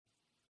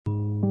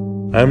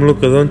I'm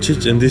Luka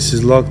Doncic, and this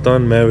is Locked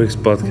On Mavericks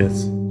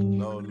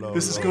podcast.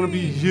 This is gonna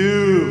be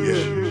huge.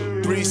 Yeah.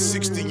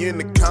 360 in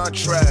the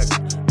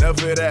contract,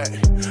 never that.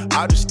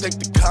 I just take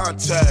the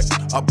contact,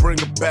 I bring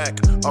it back.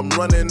 I'm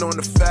running on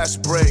the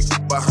fast break,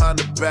 behind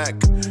the back.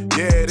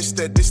 Yeah, this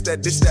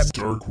that.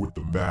 Dirk with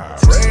the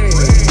Mavs.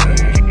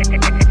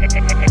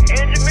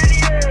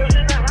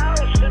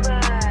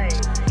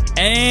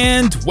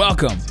 And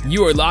welcome.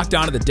 You are locked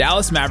on to the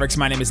Dallas Mavericks.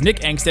 My name is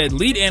Nick Angstead,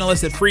 lead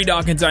analyst at Free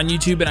Dawkins on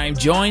YouTube, and I am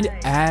joined,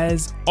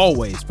 as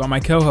always, by my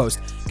co-host,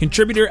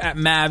 contributor at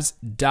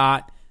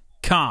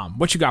Mavs.com.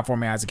 What you got for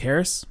me, Isaac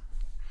Harris?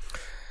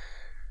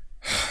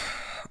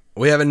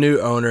 We have a new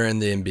owner in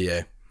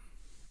the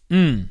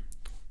NBA.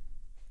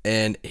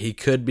 And he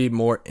could be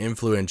more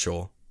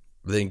influential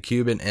than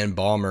Cuban and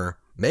Ballmer,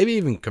 maybe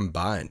even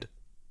combined.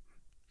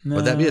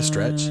 Would that be a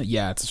stretch?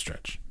 Yeah, it's a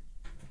stretch.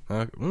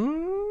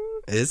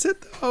 Is it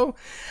though?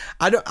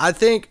 I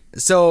think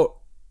so.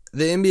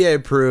 The NBA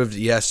approved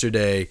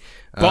yesterday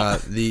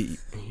the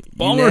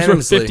Ballmer's worth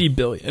 $50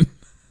 billion.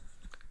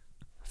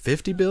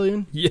 $50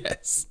 billion?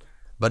 Yes.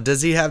 But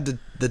does he have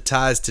the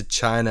ties to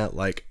China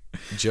like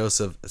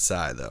Joseph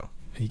Tsai though?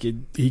 He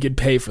could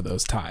pay for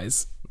those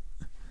ties.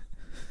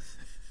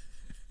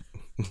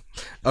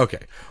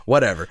 Okay,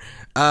 whatever.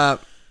 Either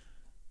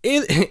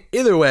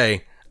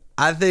way,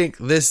 I think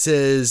this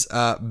has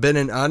been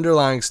an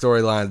underlying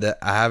storyline that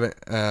I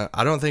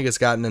don't think it's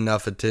gotten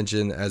enough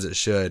attention as it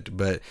should.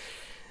 But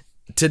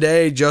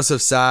today,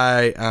 Joseph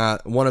Tsai,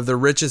 one of the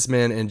richest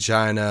men in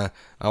China,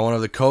 one of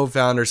the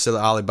co-founders to the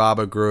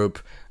Alibaba Group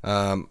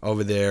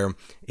over there,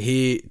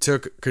 he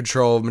took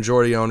control,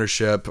 majority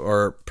ownership,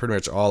 or pretty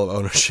much all of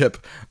ownership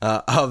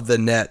of the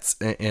Nets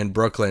in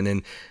Brooklyn.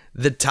 And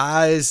the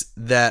ties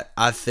that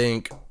I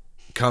think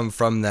come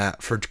from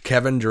that for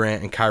Kevin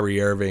Durant and Kyrie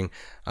Irving,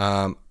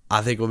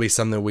 I think will be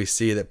something we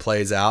see that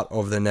plays out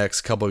over the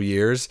next couple of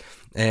years.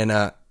 And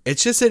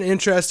it's just an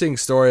interesting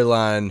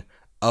storyline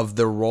of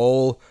the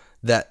role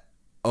that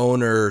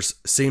owners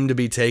seem to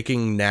be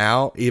taking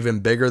now, even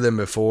bigger than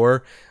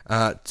before,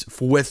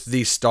 with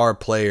these star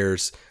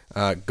players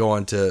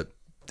going to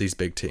these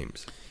big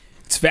teams.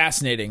 It's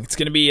fascinating. It's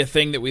going to be a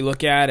thing that we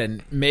look at,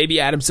 and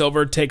maybe Adam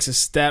Silver takes a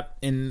step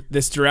in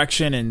this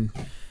direction and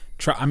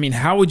try. I mean,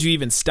 how would you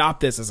even stop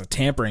this as a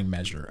tampering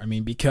measure? I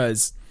mean,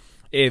 because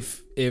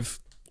if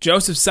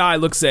Joseph Tsai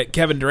looks at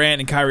Kevin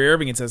Durant and Kyrie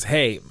Irving and says,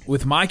 hey,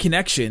 with my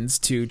connections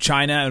to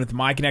China and with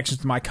my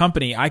connections to my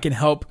company, I can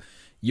help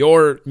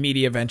your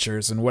media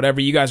ventures and whatever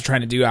you guys are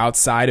trying to do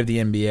outside of the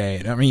NBA.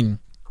 And I mean,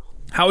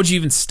 how would you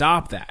even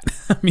stop that?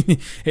 I mean,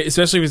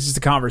 especially if it's just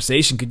a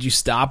conversation, could you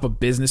stop a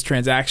business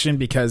transaction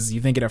because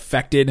you think it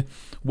affected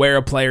where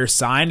a player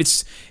signed?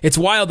 It's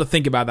wild to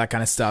think about that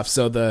kind of stuff.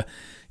 So the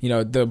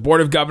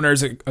board of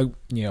governors,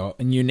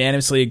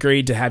 unanimously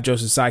agreed to have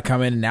Joseph Tsai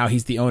come in, and now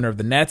he's the owner of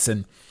the Nets,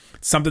 and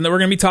it's something that we're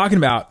going to be talking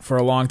about for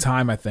a long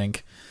time, I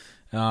think.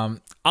 On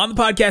the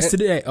podcast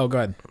today. Oh, go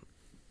ahead.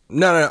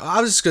 No.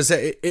 I was just going to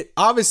say, it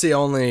obviously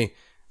only,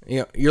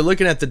 you're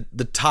looking at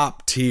the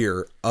top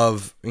tier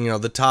of,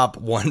 the top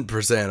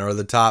 1% or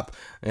the top,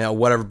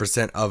 whatever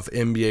percent of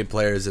NBA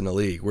players in the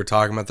league. We're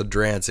talking about the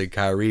Durants and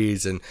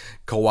Kyries and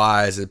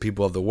Kawhis and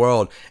people of the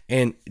world.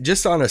 And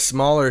just on a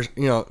smaller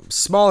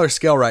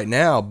scale right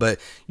now, but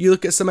you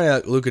look at somebody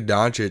like Luka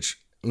Doncic,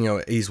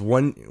 he's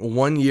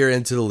one year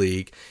into the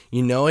league.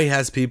 He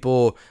has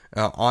people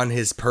on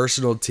his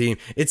personal team.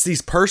 It's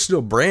these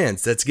personal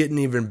brands that's getting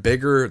even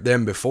bigger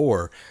than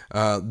before.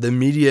 The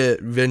media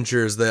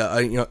ventures,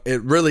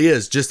 it really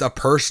is just a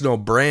personal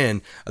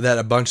brand that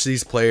a bunch of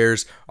these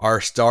players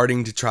are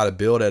starting to try to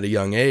build at a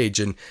young age.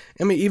 And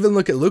I mean, even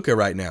look at Luka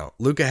right now.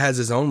 Luka has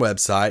his own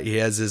website. He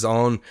has his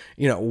own,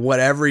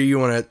 whatever you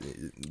want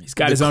to. He's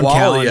got his own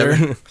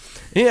calendar.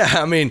 Yeah,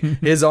 I mean,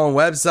 his own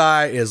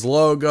website, his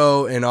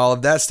logo, and all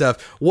of that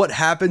stuff. What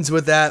happens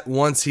with that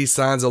once he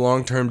signs a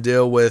long-term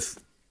deal with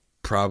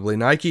probably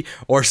Nike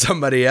or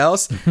somebody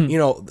else?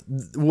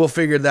 We'll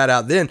figure that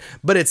out then.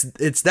 But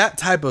it's that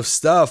type of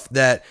stuff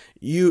that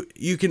you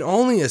can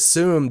only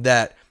assume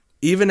that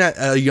even at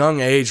a young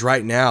age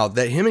right now,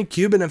 that him and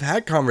Cuban have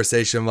had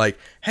conversation like,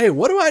 hey,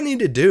 what do I need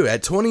to do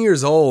at 20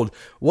 years old?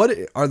 What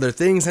are there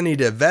things I need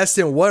to invest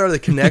in? What are the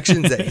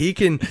connections that he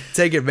can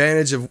take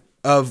advantage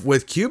of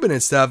with Cuban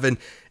and stuff? And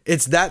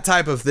it's that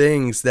type of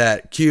things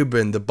that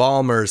Cuban, the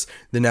Ballmers,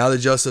 now the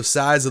Joseph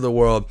Tsais of the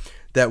world,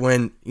 that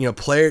when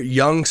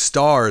young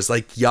stars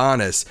like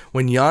Giannis,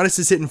 when Giannis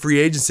is hitting free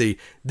agency,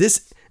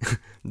 this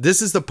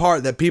is the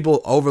part that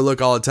people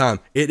overlook all the time.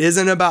 It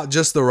isn't about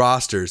just the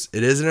rosters.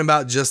 It isn't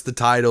about just the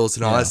titles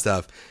and all that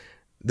stuff.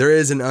 There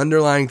is an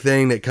underlying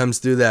thing that comes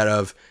through that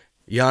of,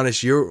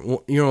 Giannis, you're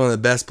one of the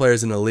best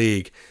players in the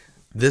league.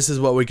 This is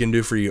what we can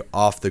do for you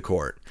off the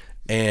court.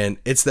 And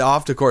it's the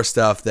off the court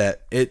stuff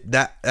that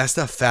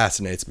stuff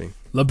fascinates me.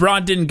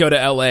 LeBron didn't go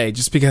to LA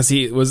just because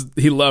he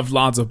loved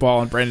Lonzo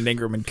Ball and Brandon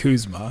Ingram and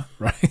Kuzma,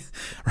 right?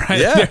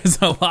 Yeah.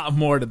 There's a lot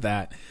more to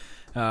that.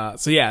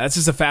 So that's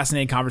just a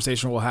fascinating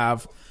conversation we'll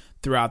have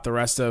throughout the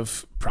rest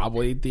of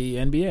probably the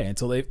NBA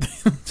until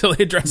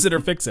they address it or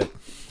fix it.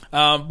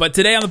 But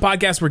today on the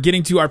podcast, we're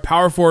getting to our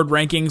power forward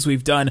rankings.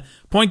 We've done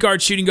point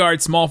guard, shooting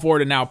guard, small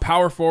forward, and now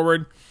power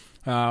forward.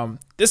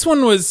 This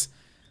one was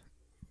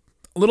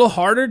a little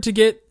harder to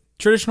get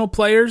traditional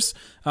players,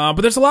 but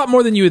there's a lot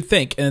more than you would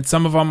think. And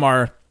some of them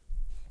are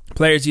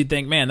players you'd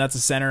think, man, that's a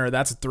center or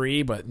that's a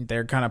three, but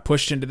they're kind of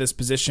pushed into this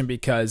position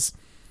because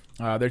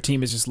their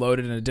team is just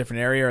loaded in a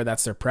different area or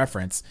that's their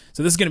preference.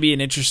 So this is going to be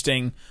an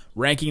interesting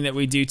ranking that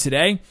we do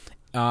today.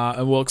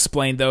 And we'll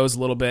explain those a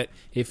little bit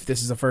if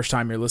this is the first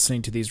time you're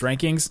listening to these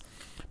rankings.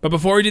 But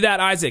before we do that,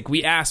 Isaac,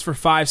 we asked for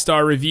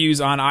 5-star reviews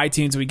on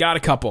iTunes. We got a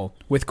couple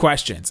with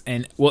questions,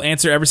 and we'll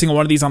answer every single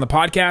one of these on the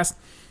podcast.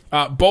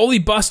 Bowley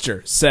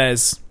Buster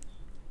says,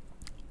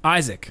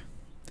 Isaac,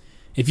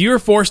 if you were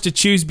forced to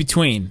choose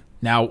between,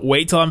 now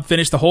wait till I'm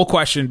finished the whole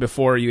question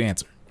before you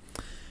answer.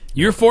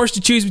 You're forced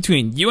to choose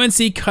between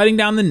UNC cutting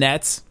down the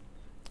nets,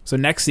 so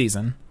next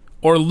season,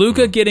 or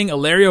Luka getting a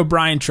Larry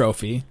O'Brien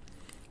trophy.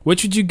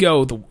 Which would you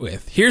go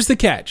with? Here's the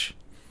catch.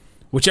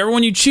 Whichever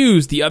one you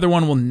choose, the other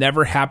one will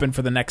never happen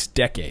for the next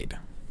decade.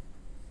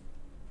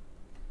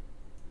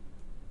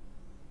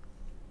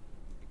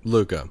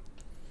 Luka.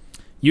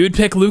 You would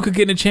pick Luka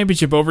getting a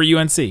championship over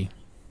UNC.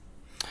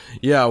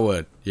 Yeah, I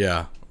would.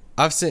 Yeah.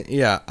 I've seen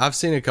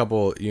a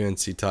couple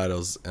UNC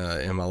titles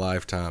in my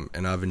lifetime,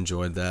 and I've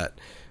enjoyed that.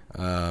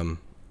 UNC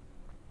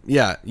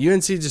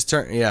just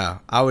turned. Yeah,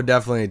 I would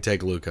definitely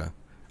take Luka.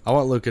 I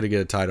want Luka to get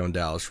a title in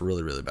Dallas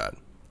really, really bad.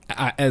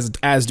 As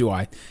do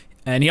I.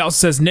 And he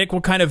also says, Nick,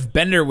 what kind of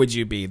bender would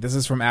you be? This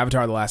is from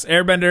Avatar The Last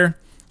Airbender.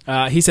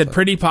 He said,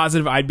 pretty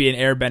positive I'd be an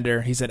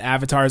airbender. He said,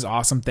 Avatar is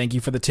awesome. Thank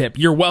you for the tip.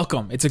 You're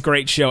welcome. It's a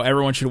great show.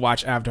 Everyone should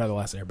watch Avatar The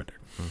Last Airbender.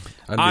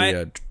 I'd be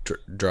a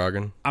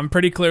dragon. I'm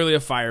pretty clearly a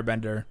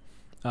firebender.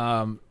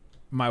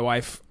 My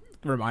wife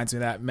reminds me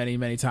of that many,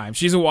 many times.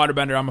 She's a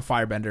waterbender. I'm a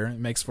firebender. It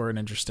makes for an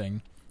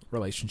interesting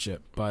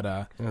relationship.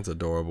 But that's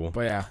adorable.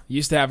 But yeah,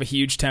 used to have a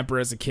huge temper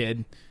as a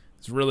kid.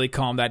 It's really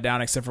calmed that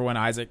down, except for when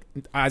Isaac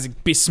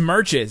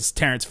besmirches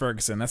Terrence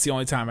Ferguson. That's the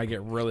only time I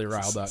get really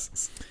riled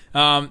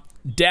up.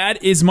 Dad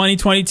is Money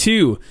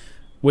 22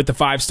 with the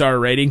 5-star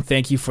rating.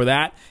 Thank you for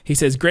that. He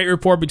says, great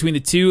rapport between the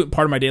two,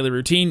 part of my daily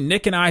routine.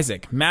 Nick and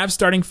Isaac, Mavs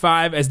starting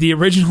 5 as the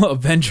original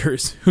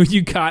Avengers. Who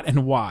you got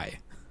and why?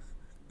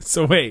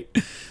 So wait,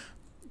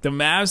 the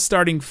Mavs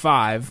starting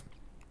 5.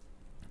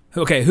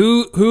 Okay,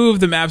 who of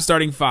the Mavs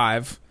starting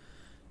 5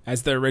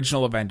 as the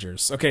original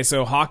Avengers? Okay,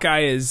 so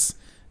Hawkeye is...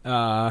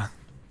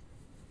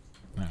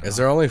 Is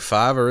there only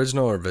 5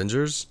 original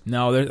Avengers?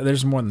 No,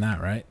 there's more than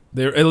that, right?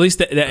 There, at least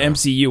the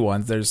MCU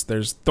ones.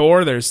 There's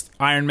Thor, there's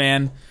Iron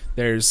Man,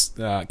 there's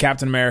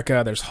Captain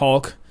America, there's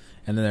Hulk,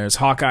 and then there's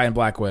Hawkeye and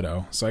Black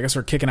Widow. So I guess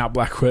we're kicking out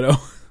Black Widow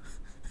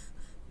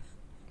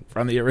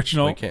from the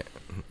original.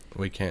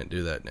 We can't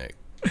do that, Nick.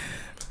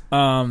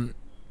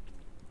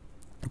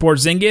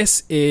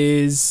 Porzingis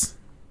is...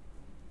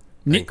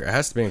 It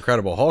has to be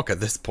Incredible Hulk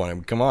at this point. I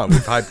mean, come on, we've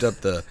hyped up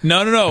the...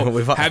 No.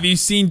 Have you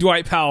seen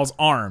Dwight Powell's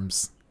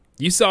arms?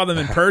 You saw them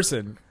in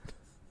person.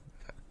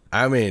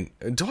 I mean,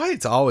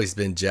 Dwight's always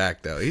been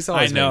jacked, though. He's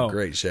always been in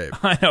great shape.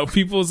 I know.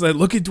 People say,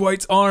 look at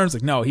Dwight's arms.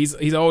 Like, no,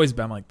 he's always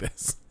been like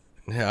this.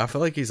 Yeah, I feel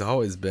like he's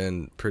always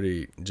been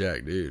pretty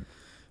jacked, dude.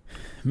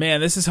 Man,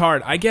 this is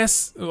hard. I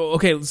guess,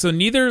 okay, so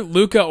neither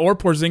Luka or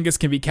Porzingis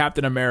can be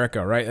Captain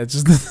America, right?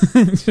 That's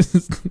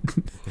just...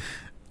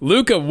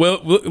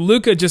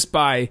 Luka just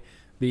by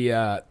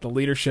the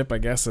leadership, I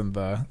guess, and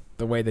the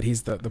way that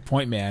he's the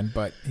point man,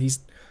 but he's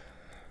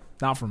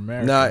not from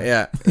America.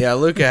 No, yeah.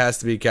 Luka has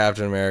to be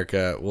Captain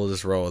America. We'll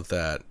just roll with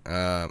that.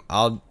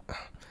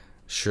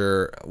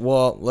 Sure.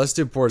 Well, let's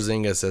do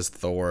Porzingis as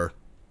Thor.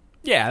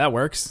 Yeah, that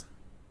works.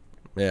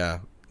 Yeah,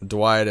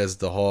 Dwight as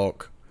the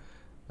Hulk.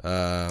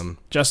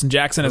 Justin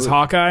Jackson as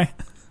Hawkeye.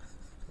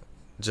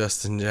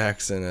 Justin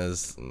Jackson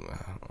as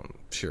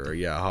sure,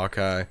 yeah,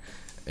 Hawkeye.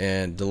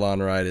 And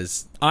DeLon Wright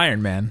is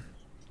Iron Man.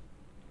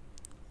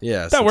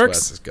 Yeah, that works.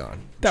 Wes is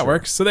gone. That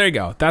works. So there you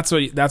go. That's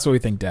what we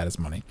think. Dad is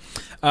money.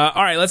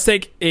 All right, let's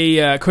take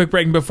a quick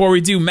break. And before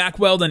we do, Mack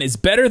Weldon is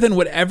better than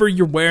whatever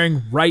you're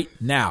wearing right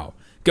now.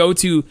 Go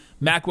to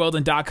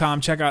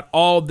MackWeldon.com. Check out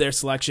all their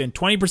selection.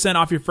 20%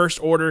 off your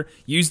first order.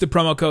 Use the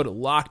promo code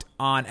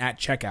LOCKEDON at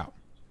checkout.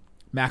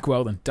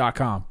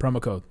 MackWeldon.com.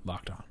 Promo code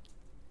LOCKEDON.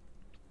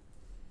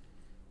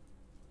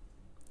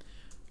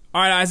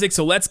 All right, Isaac,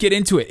 so let's get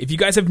into it. If you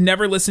guys have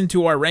never listened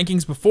to our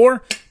rankings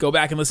before, go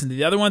back and listen to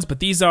the other ones.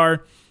 But these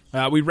are,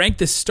 we rank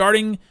the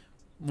starting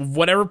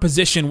whatever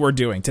position we're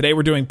doing. Today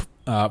we're doing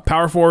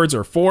power forwards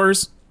or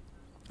fours.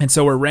 And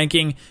so we're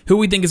ranking who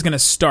we think is going to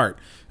start.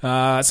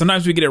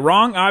 Sometimes we get it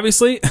wrong,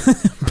 obviously,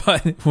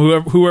 but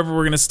whoever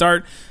we're going to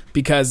start,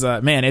 because,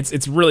 man,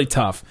 it's really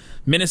tough.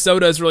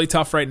 Minnesota is really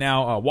tough right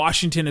now.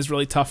 Washington is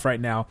really tough right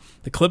now.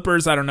 The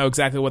Clippers, I don't know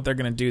exactly what they're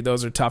going to do.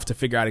 Those are tough to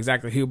figure out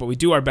exactly who, but we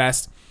do our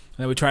best.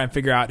 And then we try and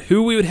figure out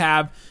who we would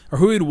have or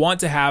who we would want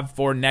to have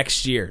for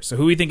next year. So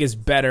who we think is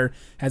better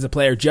as a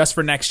player just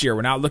for next year.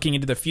 We're not looking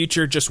into the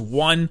future, just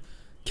one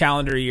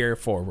calendar year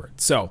forward.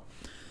 So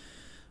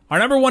our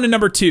number 1 and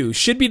number 2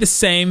 should be the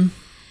same,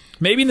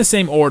 maybe in the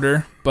same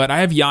order, but I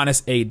have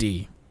Giannis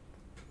AD.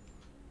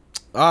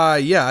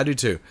 Yeah, I do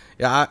too.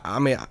 Yeah, I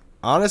mean,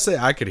 honestly,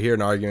 I could hear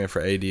an argument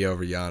for AD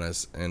over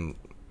Giannis, and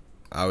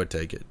I would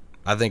take it.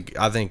 I think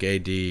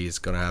AD is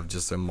going to have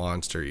just a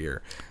monster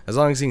year as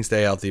long as he can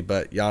stay healthy.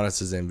 But Giannis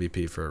is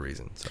MVP for a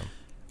reason. So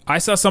I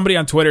saw somebody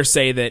on Twitter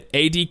say that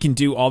AD can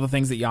do all the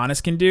things that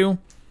Giannis can do,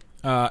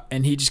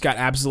 and he just got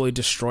absolutely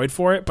destroyed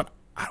for it. But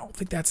I don't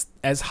think that's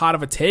as hot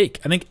of a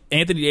take. I think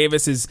Anthony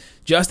Davis is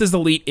just as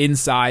elite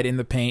inside in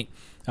the paint.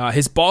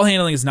 His ball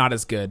handling is not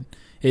as good.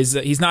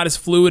 He's not as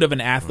fluid of an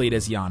athlete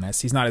as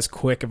Giannis. He's not as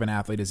quick of an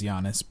athlete as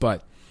Giannis,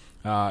 but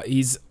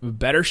he's a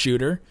better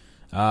shooter.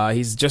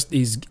 He's just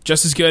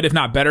as good, if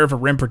not better, of a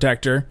rim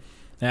protector,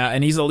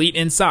 and he's elite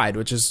inside,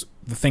 which is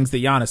the things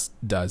that Giannis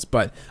does.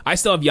 But I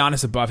still have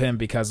Giannis above him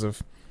because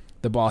of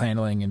the ball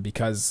handling and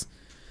because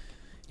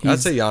I'd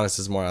say Giannis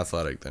is more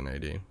athletic than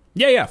AD.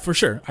 Yeah, for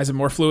sure. He's a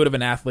more fluid of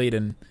an athlete,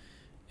 and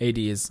AD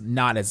is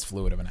not as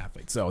fluid of an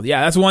athlete. So,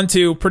 yeah, that's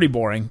 1-2. Pretty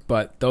boring,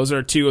 but those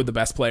are two of the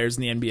best players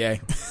in the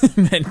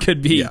NBA and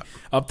could be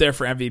up there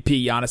for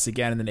MVP. Giannis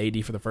again, and then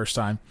AD for the first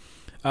time.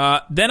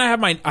 Then I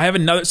have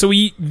another. So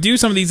we do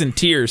some of these in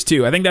tiers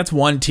too. I think that's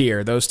one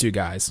tier. Those two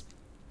guys.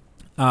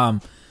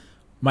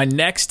 My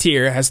next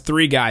tier has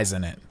 3 guys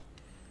in it,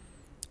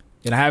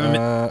 and I have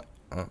them.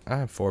 I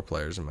have 4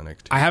 players in my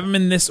next tier. I have them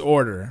in this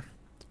order: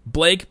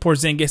 Blake,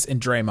 Porzingis,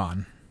 and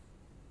Draymond.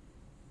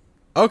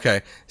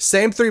 Okay,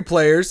 same 3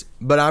 players,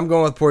 but I'm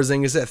going with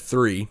Porzingis at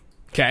 3.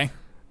 Okay,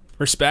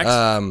 respect.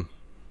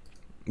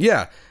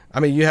 Yeah. I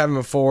mean, you have him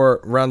at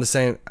 4, around the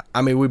same.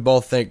 I mean, we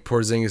both think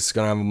Porzingis is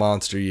going to have a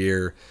monster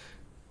year.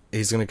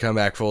 He's going to come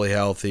back fully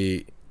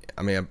healthy.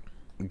 I mean,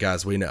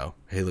 guys, we know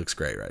he looks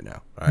great right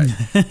now. All right,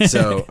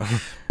 so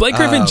Blake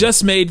Griffin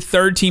just made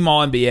 3rd team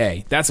All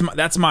NBA. That's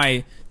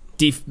my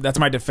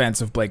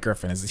defense of Blake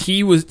Griffin. Is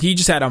he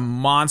just had a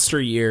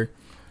monster year.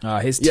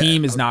 His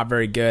team is not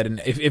very good,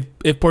 and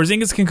if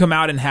Porzingis can come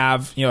out and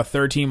have a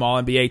 3rd team All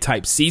NBA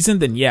type season,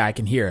 then yeah, I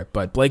can hear it.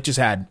 But Blake just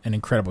had an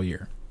incredible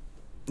year.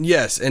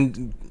 Yes,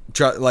 and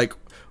I've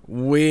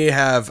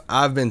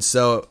been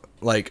so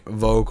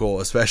vocal,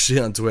 especially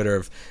on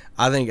Twitter.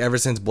 I think ever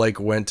since Blake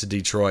went to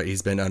Detroit,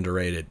 he's been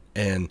underrated,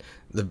 and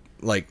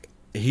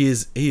he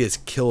has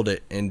killed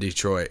it in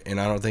Detroit,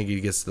 and I don't think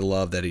he gets the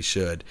love that he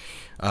should.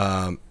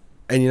 And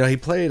he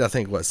played, I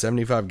think,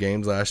 75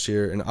 games last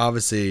year, and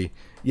obviously.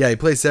 Yeah, he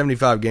played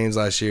 75 games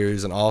last year. He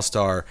was an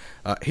all-star.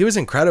 He was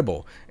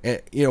incredible.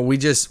 And,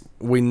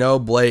 we know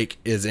Blake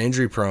is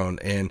injury prone.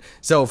 And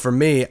so for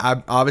me,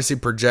 I obviously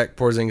project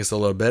Porzingis a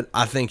little bit.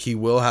 I think he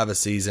will have a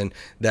season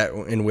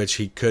in which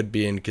he could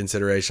be in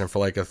consideration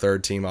for a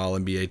 3rd team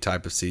All-NBA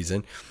type of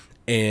season.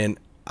 And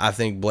I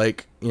think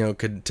Blake,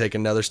 could take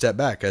another step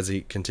back as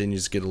he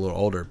continues to get a little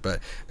older.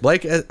 But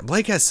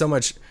Blake has so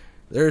much.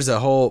 There's a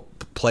whole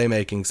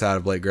playmaking side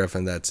of Blake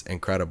Griffin that's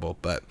incredible.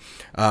 But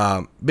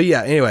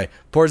yeah, anyway,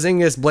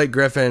 Porzingis, Blake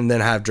Griffin,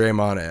 then I have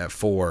Draymond at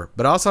 4.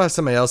 But I also have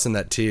somebody else in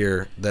that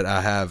tier that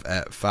I have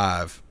at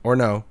 5. Or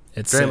no,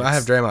 it's 6. I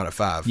have Draymond at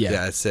 5.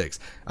 Yeah, at 6.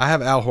 I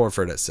have Al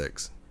Horford at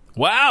 6.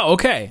 Wow,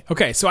 okay.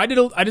 So I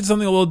did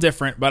something a little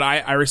different, but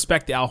I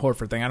respect the Al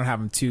Horford thing. I don't have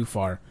him too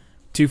far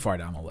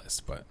down the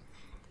list, but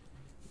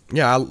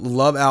yeah, I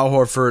love Al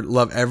Horford,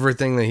 love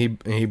everything that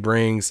he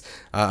brings.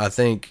 I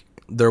think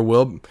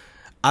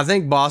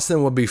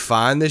Boston will be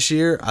fine this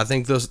year. I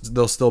think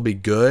they'll still be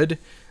good,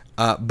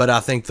 but I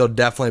think they'll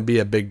definitely be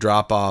a big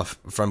drop off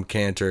from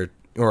Cantor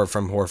or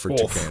from Horford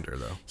to Cantor,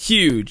 though.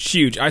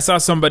 Huge. I saw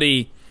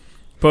somebody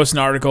post an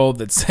article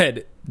that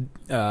said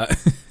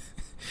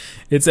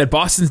it said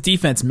Boston's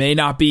defense may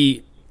not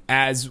be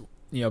as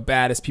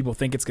bad as people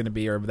think it's going to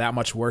be, or that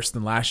much worse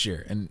than last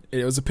year. And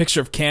it was a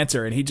picture of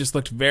Cantor, and he just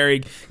looked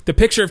the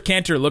picture of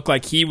Cantor looked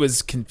like he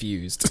was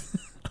confused.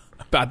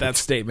 About that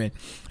statement.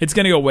 It's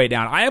going to go way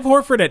down. I have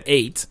Horford at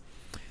 8.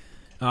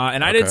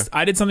 And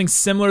I did something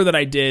similar that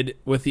I did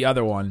with the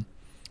other one.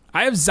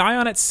 I have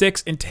Zion at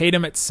 6 and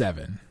Tatum at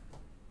 7.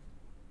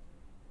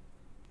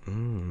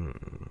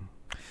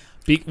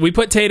 We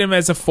put Tatum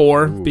as a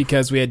 4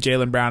 because we had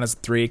Jaylen Brown as a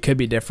 3. It could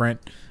be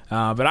different.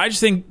 But I just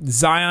think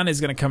Zion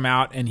is going to come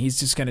out and he's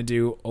just going to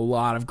do a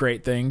lot of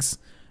great things.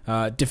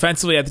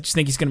 Defensively, I just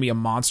think he's going to be a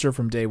monster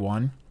from day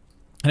one.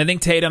 And I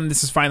think Tatum,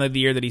 this is finally the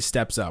year that he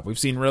steps up. We've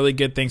seen really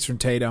good things from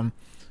Tatum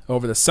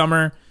over the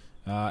summer,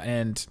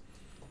 and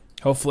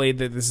hopefully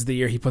this is the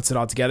year he puts it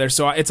all together.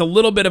 So it's a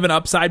little bit of an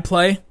upside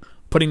play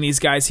putting these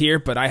guys here,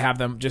 but I have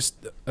them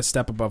just a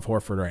step above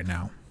Horford right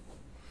now.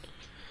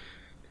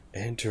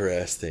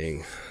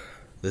 Interesting.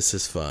 This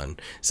is fun.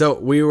 So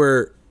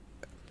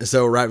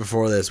right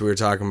before this, we were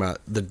talking about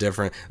the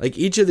different,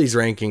 each of these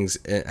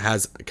rankings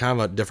has kind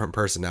of a different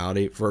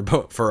personality for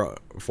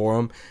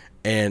them,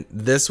 and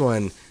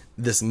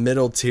this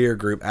middle tier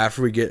group,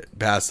 after we get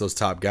past those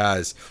top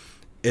guys,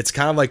 it's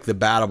kind of like the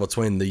battle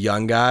between the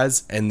young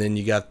guys and then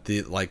you got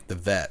the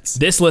vets.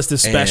 This list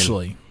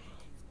especially.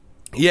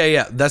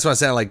 Yeah, that's what I'm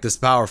saying. This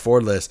power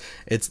forward list,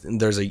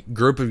 there's a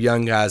group of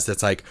young guys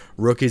that's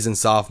rookies and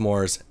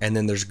sophomores, and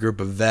then there's a group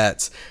of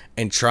vets,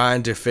 and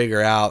trying to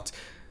figure out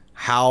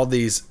how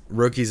these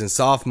rookies and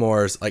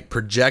sophomores, like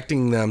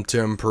projecting them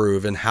to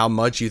improve and how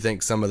much you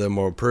think some of them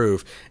will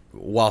improve,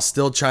 while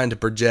still trying to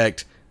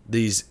project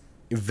these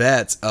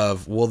vets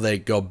of will they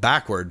go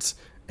backwards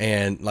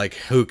and like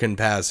who can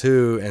pass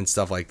who and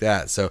stuff like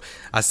that. So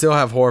I still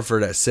have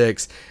Horford at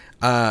 6.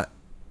 Are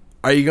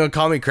you going to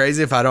call me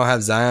crazy if I don't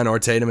have Zion or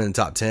Tatum in the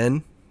top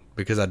 10?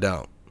 Because I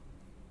don't.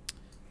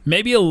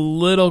 Maybe a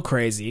little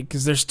crazy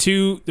because there's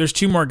two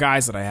more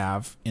guys that I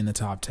have in the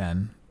top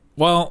 10.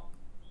 Well,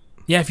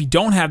 yeah, if you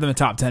don't have them in the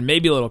top 10,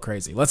 maybe a little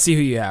crazy. Let's see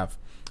who you have.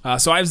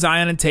 So I have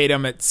Zion and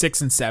Tatum at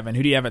 6 and 7.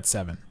 Who do you have at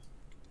 7?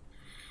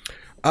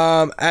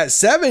 At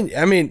 7,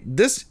 I mean,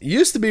 this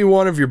used to be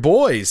one of your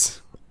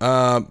boys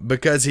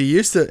because he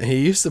used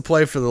to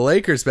play for the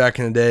Lakers back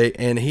in the day,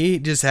 and he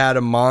just had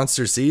a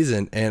monster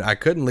season, and I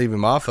couldn't leave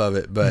him off of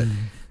it. But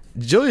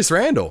Julius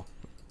Randle,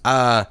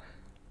 I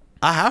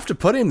have to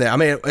put him there. I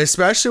mean,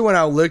 especially when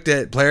I looked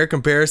at player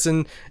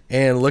comparison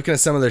and looking at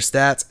some of their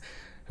stats.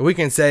 We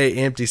can say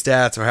empty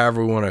stats or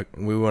however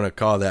we want to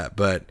call that,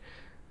 but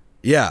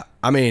yeah,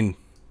 I mean,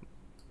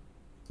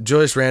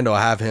 Julius Randle,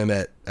 I have him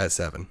at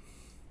 7.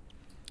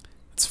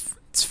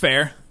 It's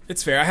fair.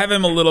 It's fair. I have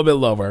him a little bit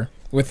lower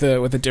with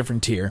a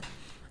different tier.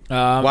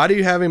 Why do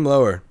you have him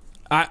lower?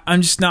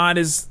 I'm not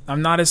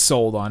as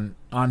sold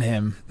on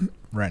him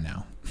right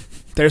now.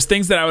 There's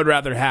things that I would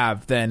rather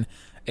have than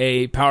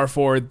a power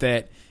forward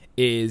that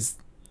is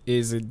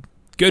a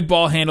good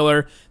ball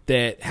handler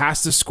that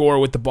has to score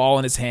with the ball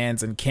in his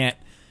hands and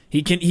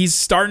he's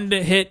starting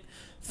to hit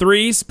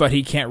threes, but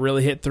he can't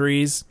really hit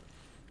threes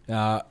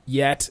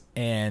yet,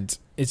 and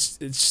it's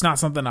just not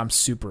something I'm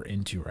super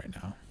into right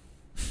now.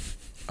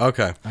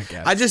 Okay. I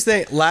guess. I just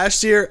think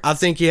last year, I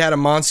think he had a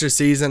monster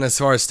season as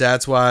far as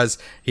stats wise.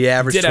 He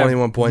averaged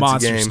 21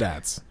 points a game.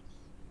 Stats.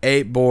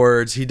 8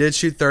 boards. He did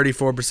shoot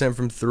 34%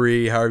 from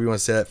 3, however you want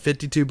to say that.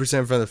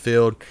 52% from the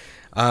field.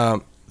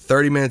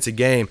 30 minutes a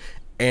game.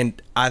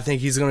 And I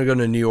think he's going to go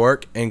to New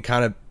York and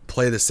kind of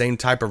play the same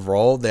type of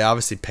role. They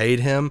obviously paid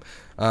him.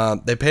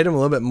 They paid him a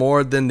little bit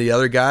more than the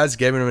other guys,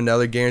 giving him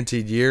another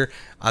guaranteed year.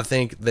 I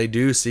think they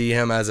do see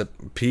him as a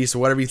piece, or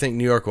whatever you think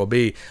New York will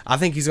be. I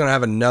think he's going to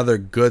have another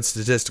good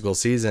statistical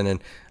season,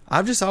 and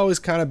I've just always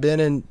kind of been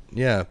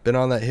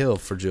on that hill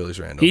for Julius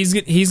Randle. He's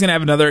going to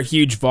have another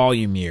huge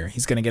volume year.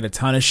 He's going to get a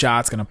ton of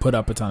shots, going to put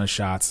up a ton of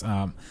shots.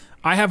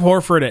 I have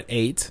Horford at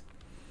 8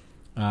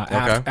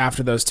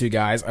 after those two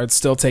guys. I'd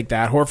still take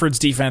that. Horford's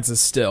defense is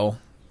still,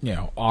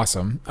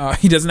 awesome.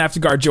 He doesn't have to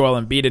guard Joel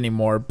Embiid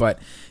anymore, but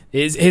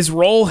his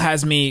role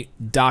has me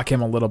dock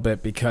him a little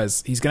bit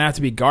because he's going to have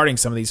to be guarding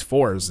some of these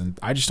 4s, and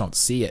I just don't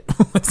see it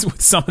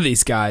with some of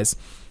these guys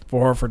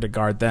for Horford to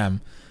guard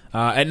them.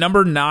 At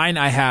number 9,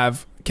 I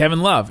have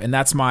Kevin Love, and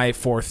that's my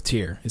 4th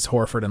tier, is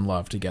Horford and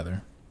Love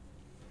together.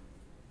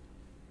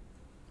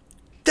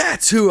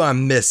 That's who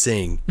I'm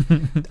missing.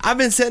 I've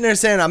been sitting there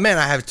saying, man,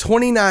 I have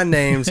 29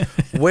 names.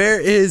 Where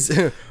is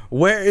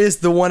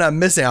the one I'm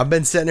missing? I've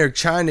been sitting there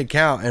trying to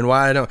count and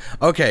why I don't.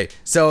 Okay,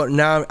 so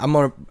now I'm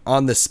going to,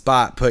 on the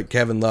spot, put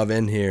Kevin Love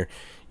in here.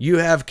 You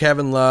have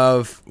Kevin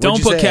Love.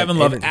 Don't put Kevin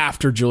Love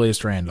after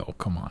Julius Randle.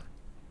 Come on.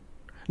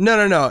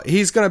 No.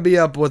 He's going to be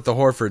up with the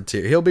Horford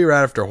tier. He'll be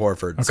right after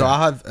Horford. Okay. So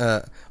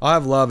I'll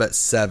have Love at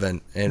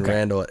 7 and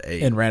Randle at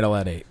 8. And Randle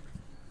at 8.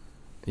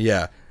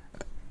 Yeah.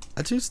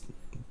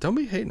 Don't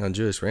be hating on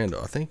Julius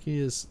Randle. I think he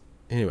is.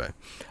 Anyway.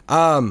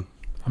 I'm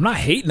not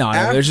hating on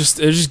him. There's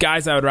just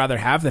guys I would rather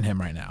have than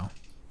him right now.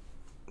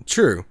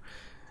 True.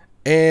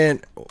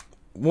 And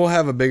we'll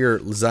have a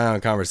bigger Zion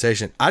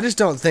conversation. I just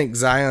don't think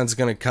Zion's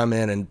going to come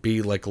in and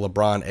be like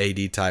LeBron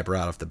AD type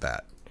right off the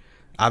bat.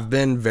 I've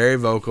been very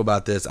vocal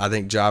about this. I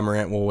think Ja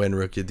Morant will win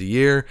Rookie of the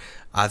Year.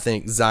 I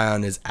think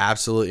Zion is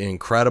absolutely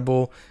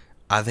incredible.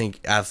 I think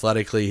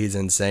athletically he's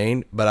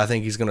insane, but I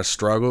think he's going to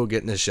struggle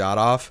getting his shot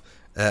off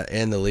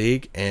in the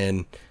league.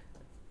 And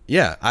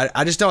yeah,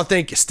 I just don't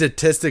think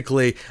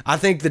statistically, I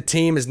think the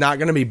team is not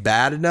going to be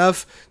bad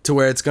enough to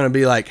where it's going to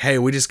be like, hey,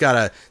 we just got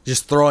to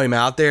just throw him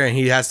out there and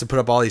he has to put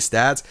up all these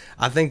stats.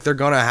 I think they're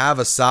going to have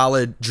a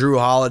solid Drew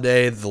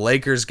Holiday, the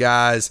Lakers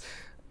guys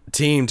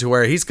team to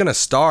where he's going to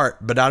start,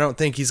 but I don't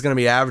think he's going to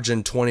be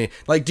averaging 20.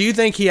 Like, do you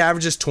think he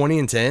averages 20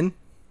 and 10?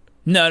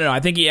 No. I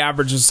think he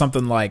averages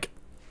something like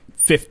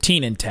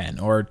 15 and 10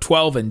 or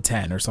 12 and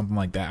 10 or something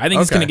like that. I think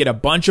he's going to get a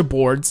bunch of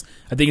boards.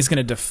 I think he's going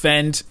to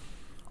defend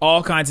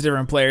all kinds of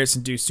different players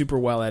and do super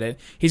well at it.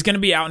 He's going to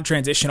be out in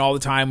transition all the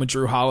time with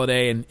Drew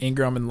Holiday and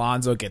Ingram and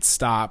Lonzo get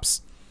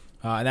stops.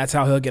 And that's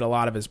how he'll get a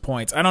lot of his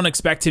points. I don't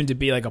expect him to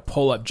be like a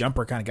pull-up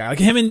jumper kind of guy. Like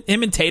him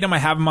and Tatum, I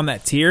have him on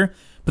that tier,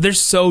 but they're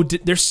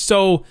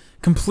so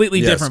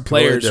completely different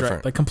players,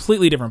 right? Like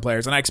completely different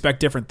players, and I expect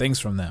different things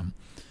from them.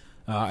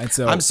 And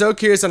so I'm so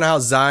curious on how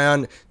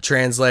Zion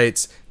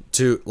translates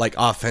to like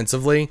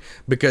offensively,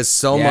 because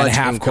so much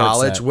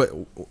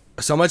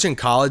in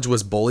college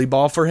was bully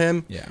ball for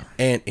him. Yeah.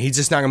 And he's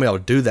just not gonna be able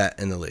to do that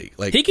in the league.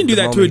 Like he can do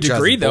that to a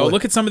degree though.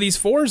 Look at some of these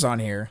 4s on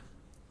here.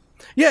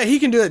 Yeah, he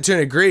can do that to a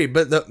degree,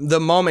 but the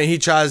moment he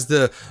tries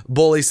to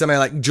bully somebody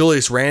like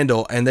Julius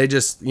Randle and they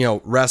just,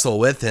 wrestle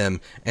with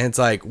him, and it's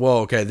like,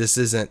 whoa, okay, this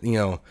isn't,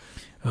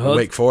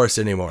 Wake Forest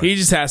anymore. He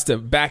just has to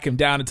back him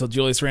down until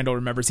Julius Randle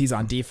remembers he's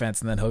on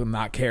defense, and then he'll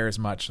not care as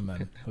much, and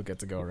then he'll get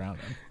to go around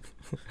him.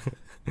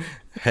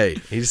 Hey,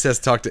 he just has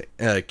to talk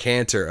to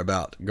Cantor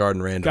about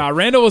guarding Randle. God,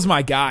 Randle was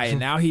my guy, and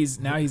now he's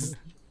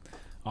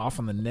off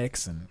on the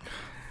Knicks. And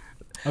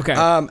okay,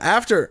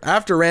 after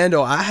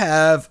Randle, I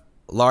have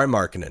Lauri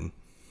Markkanen.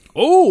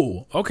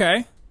 Oh,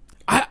 okay.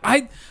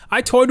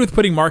 I toyed with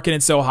putting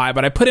Markkanen so high,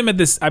 but I put him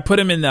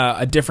in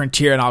a different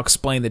tier, and I'll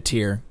explain the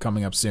tier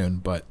coming up soon.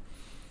 But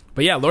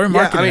yeah, Lauri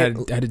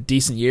Markkanen had a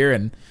decent year,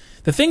 and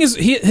the thing is,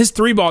 his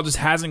three ball just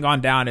hasn't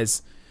gone down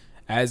as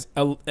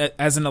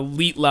an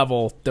elite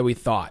level that we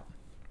thought.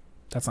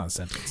 That's not a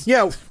sentence.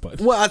 Yeah,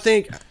 but. Well, I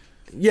think.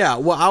 Yeah,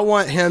 well, I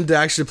want him to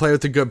actually play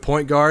with a good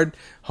point guard.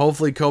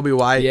 Hopefully, Kobe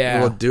White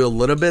will do a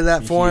little bit of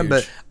that for him,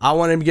 but I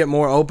want him to get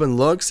more open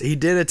looks. He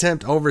did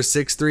attempt over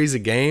 6 threes a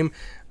game.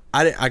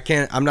 I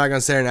can't. I'm not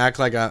gonna sit here and act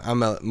like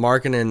I'm a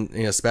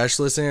Markkanen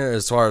specialist in it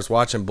as far as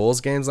watching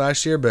Bulls games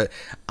last year, but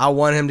I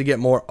want him to get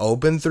more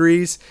open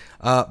threes.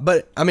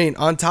 But I mean,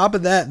 on top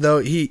of that, though,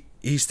 he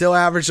still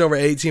averaged over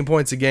 18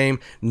 points a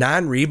game,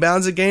 9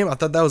 rebounds a game. I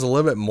thought that was a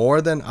little bit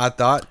more than I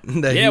thought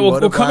that he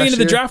would have. Coming into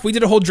the year. draft, we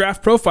did a whole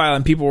draft profile,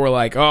 and people were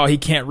like, "Oh, he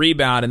can't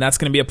rebound, and that's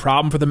going to be a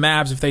problem for the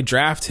Mavs if they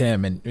draft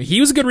him." And he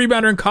was a good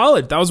rebounder in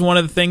college. That was one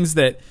of the things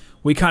that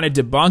we kind of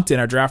debunked in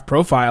our draft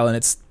profile, and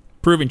it's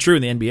proving true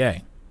in the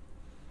NBA.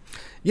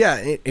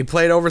 Yeah, he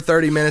played over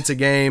 30 minutes a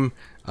game.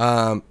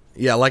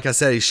 Yeah, like I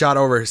said, he shot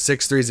over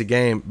 6 threes a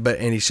game,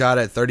 and he shot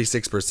at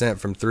 36%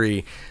 from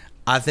 3.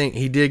 I think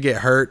he did get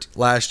hurt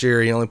last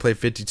year. He only played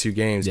 52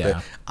 games. Yeah.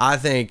 But I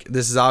think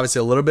this is obviously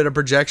a little bit of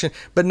projection,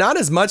 but not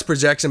as much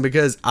projection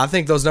because I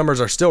think those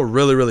numbers are still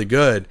really, really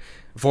good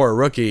for a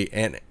rookie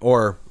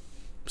or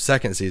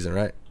second season,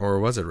 right? Or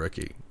was it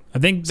rookie? I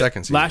think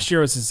second season. Last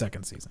year was his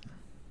second season.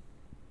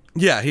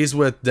 Yeah, he's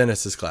with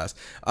Dennis's class.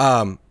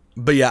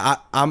 But yeah,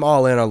 I'm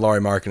all in on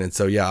Lauri Markkanen,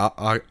 so yeah,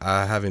 I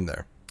have him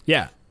there.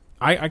 Yeah,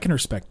 I can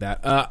respect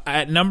that.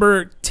 At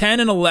number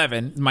 10 and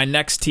 11, my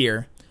next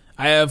tier,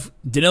 I have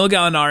Danilo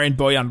Gallinari and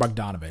Bojan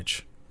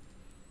Bogdanovic.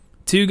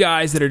 2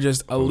 guys that are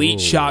just elite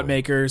shot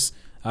makers,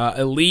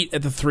 elite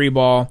at the 3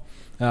 ball.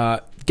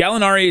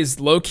 Gallinari is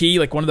low-key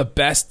like one of the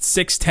best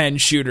 6'10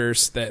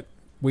 shooters that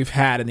we've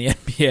had in the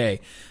NBA.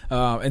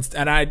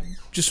 And I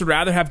just would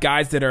rather have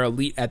guys that are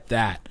elite at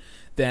that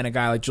than a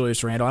guy like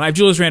Julius Randle. And I have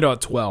Julius Randle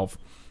at 12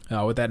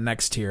 with that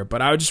next tier.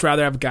 But I would just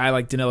rather have a guy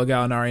like Danilo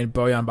Gallinari and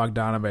Bojan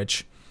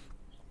Bogdanovic.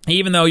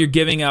 Even though you're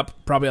giving up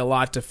probably a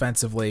lot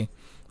defensively,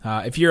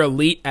 if you're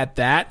elite at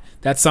that,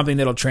 that's something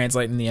that'll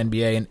translate in the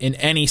NBA and in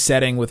any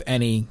setting with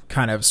any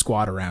kind of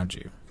squad around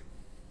you.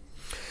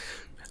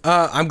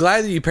 I'm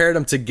glad that you paired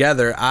them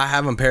together. I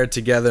have them paired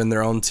together in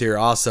their own tier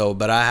also,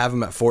 but I have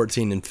them at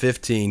 14 and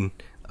 15.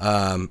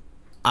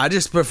 I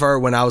just prefer,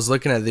 when I was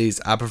looking at these,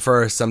 I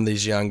prefer some of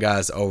these young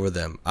guys over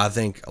them. I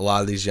think a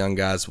lot of these young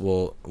guys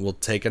will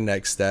take a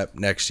next step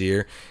next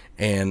year,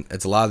 and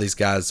it's a lot of these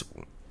guys,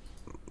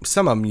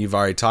 some of them you've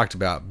already talked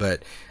about,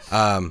 but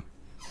I'm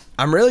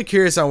really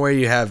curious on where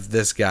you have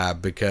this guy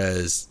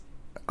because,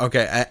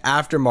 okay,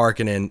 after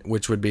Markkanen,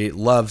 which would be,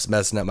 Love's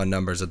messing up my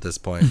numbers at this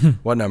point.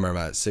 What number am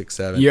I at? 6,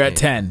 7? You're 8? at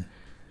 10.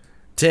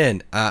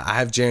 10. I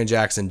have Jaren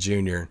Jackson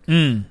Jr.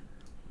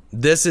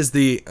 This is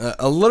the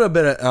a little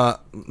bit of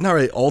not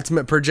really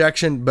ultimate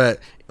projection, but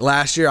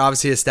last year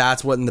obviously his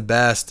stats wasn't the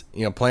best.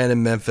 You know, playing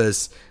in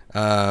Memphis,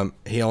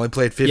 he only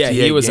played 58 games.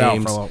 Yeah, he was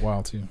out for a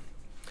while too.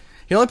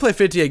 He only played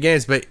 58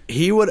 games, but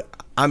he would.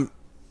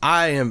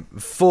 I am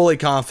fully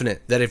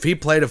confident that if he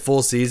played a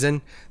full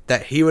season,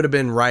 that he would have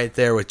been right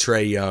there with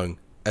Trae Young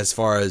as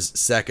far as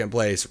second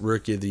place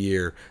Rookie of the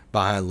Year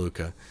behind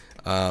Luka.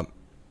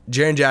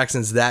 Jaren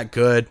Jackson's that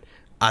good.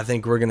 I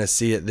think we're going to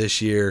see it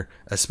this year,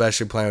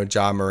 especially playing with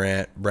Ja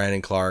Morant,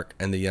 Brandon Clark,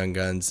 and the Young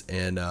Guns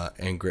in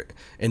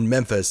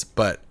Memphis.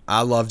 But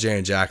I love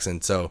Jaren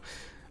Jackson, so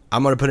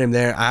I'm going to put him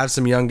there. I have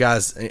some young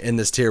guys in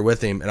this tier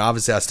with him, and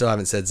obviously I still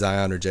haven't said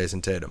Zion or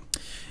Jason Tatum.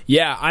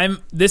 Yeah,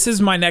 this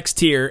is my next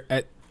tier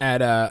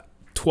at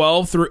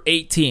 12 through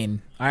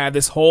 18. I have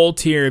this whole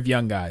tier of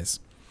young guys.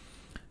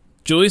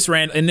 Julius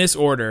Randle, in this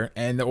order,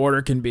 and the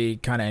order can be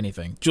kind of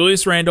anything.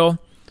 Julius Randle,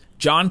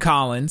 John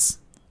Collins,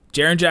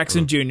 Jaren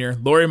Jackson Jr.,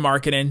 Lauri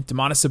Markkanen,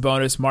 Domantas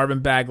Sabonis,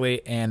 Marvin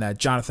Bagley, and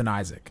Jonathan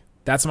Isaac.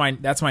 That's my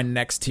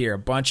next tier. A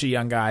bunch of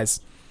young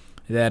guys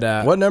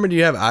that. What number do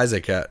you have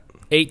Isaac at?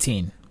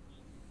 18.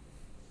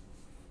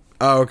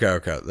 Oh,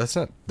 okay. That's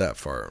not that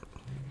far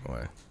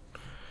away.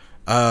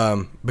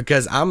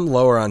 Because I'm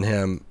lower on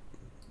him,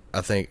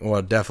 I think.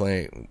 Well,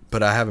 definitely,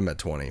 but I have him at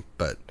 20.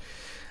 But,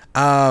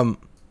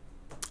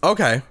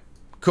 okay,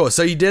 cool.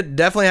 So you did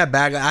definitely have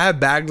Bagley. I have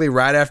Bagley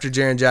right after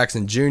Jaren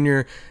Jackson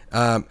Jr.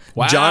 Wow,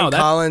 John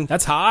Collins.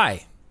 That's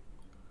high.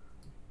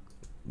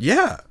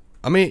 Yeah,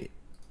 I mean,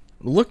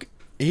 look,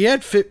 he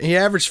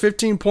averaged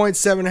 15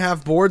 points,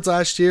 7.5 boards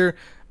last year.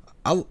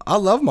 I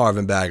love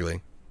Marvin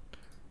Bagley.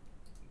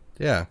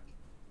 Yeah.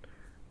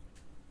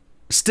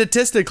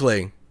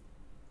 Statistically,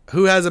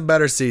 who has a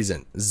better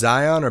season,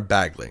 Zion or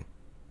Bagley?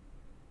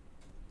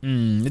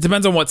 It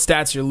depends on what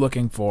stats you're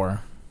looking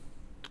for.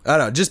 I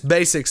don't know, just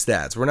basic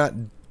stats. We're not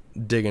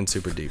digging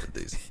super deep with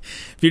these.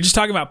 If you're just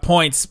talking about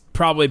points,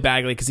 probably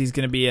Bagley because he's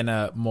going to be in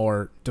a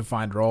more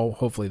defined role,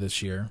 hopefully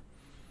this year.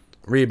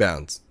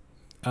 Rebounds.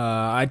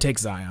 I'd take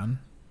Zion.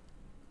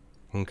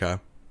 Okay.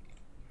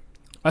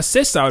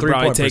 Assists, I would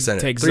probably take Zion.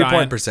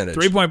 3-point percentage.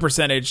 3-point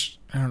percentage.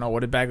 I don't know.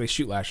 What did Bagley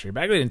shoot last year?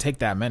 Bagley didn't take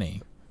that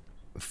many.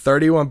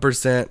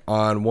 31%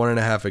 on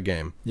 1.5 a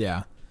game.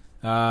 Yeah.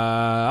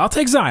 I'll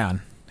take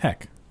Zion.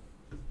 Heck.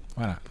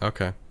 Why not?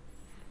 Okay.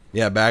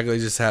 Yeah, Bagley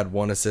just had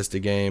 1 assist a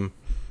game.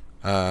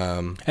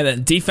 And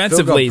then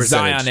defensively, Field goal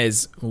percentage. Zion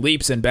is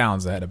leaps and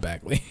bounds ahead of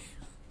Bagley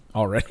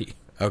already.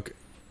 Okay.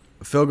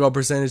 Field goal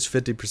percentage,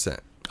 50%.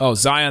 Oh,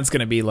 Zion's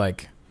going to be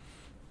like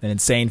an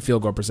insane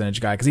field goal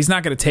percentage guy because he's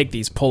not going to take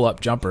these pull-up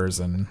jumpers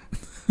and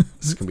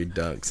It's going to be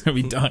dunks. it's going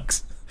to be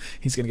dunks.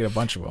 He's going to get a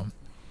bunch of them.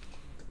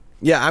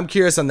 Yeah, I'm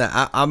curious on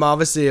that. I'm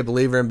obviously a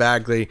believer in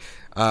Bagley.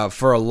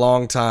 For a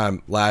long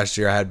time last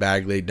year, I had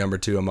Bagley number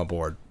 2 on my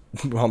board,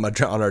 on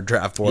our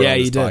draft board on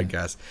this you did.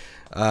 podcast.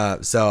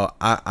 So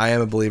I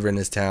am a believer in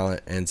his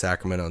talent in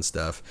Sacramento and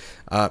stuff.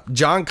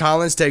 John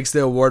Collins takes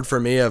the award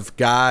for me of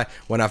guy.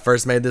 When I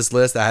first made this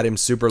list, I had him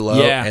super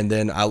low, Yeah. and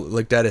then I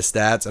looked at his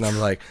stats, and I'm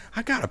like,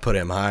 I gotta put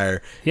him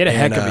higher. He had a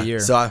heck of a year.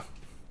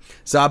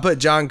 So I put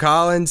John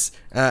Collins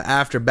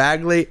after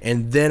Bagley,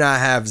 and then I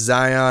have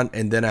Zion,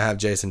 and then I have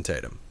Jason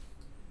Tatum.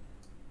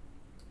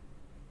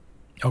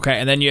 Okay,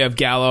 and then you have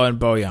Gallo and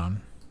Bojan.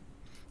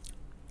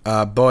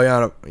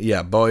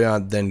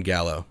 Bojan, then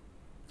Gallo.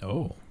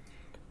 Oh.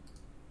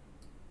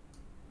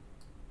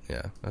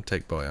 Yeah, I'll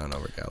take Bojan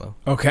over Gallo.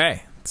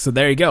 Okay, so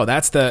there you go.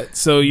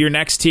 So your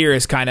next tier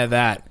is kind of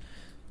that.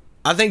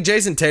 I think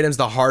Jason Tatum's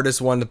the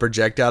hardest one to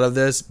project out of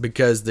this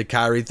because the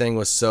Kyrie thing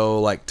was so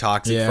like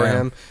toxic for Yeah.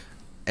 him,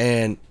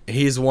 and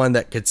he's one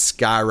that could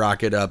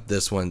skyrocket up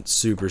this one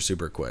super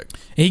super quick.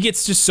 He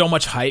gets just so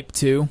much hype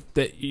too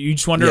that you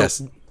just wonder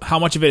Yes. how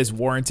much of it is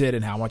warranted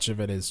and how much of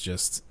it is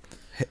just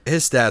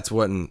His stats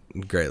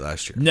wasn't great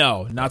last year.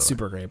 no, not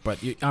super great. But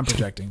I'm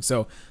projecting.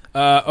 So,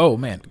 oh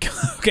man.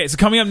 Okay, so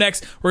coming up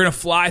next, we're gonna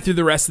fly through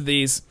the rest of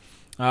these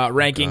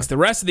rankings. The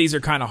rest of these are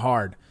kind of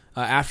hard.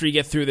 After you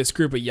get through this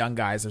group of young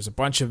guys, there's a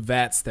bunch of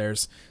vets.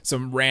 There's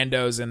some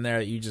randos in there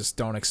that you just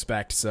don't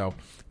expect. So,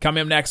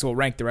 coming up next, we'll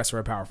rank the rest of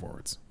our power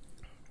forwards.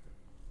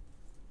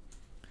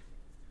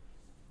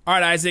 All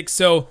right, Isaac.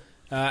 So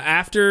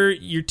after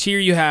your tier,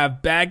 you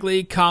have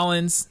Bagley,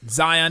 Collins,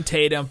 Zion,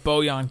 Tatum,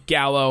 Bojan,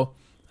 Gallo.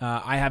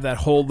 I have that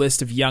whole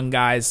list of young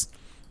guys.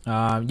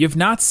 You've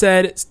not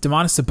said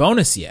Domantas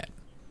Sabonis yet.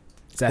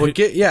 Is that Well,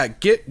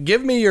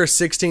 give me your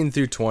 16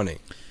 through 20.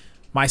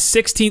 my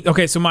 16th?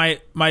 Okay, so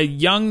my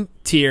young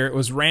tier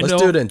was Let's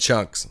do it in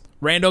chunks.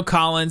 Randall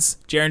Collins,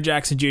 Jaren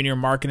Jackson Jr.,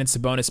 Markkanen,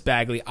 Sabonis,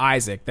 Bagley,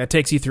 Isaac. That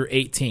takes you through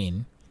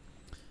 18.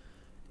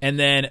 And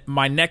then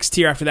my next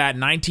tier after that,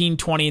 19,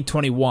 20, and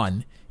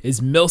 21,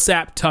 is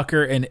Millsap,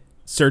 Tucker, and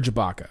Serge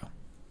Ibaka.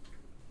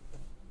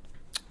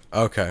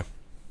 Okay.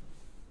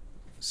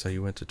 So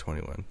you went to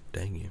 21.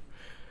 Dang you.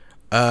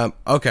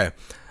 Okay.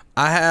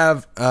 I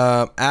have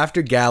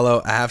after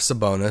Gallo, I have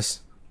Sabonis.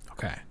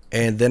 Okay.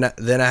 And then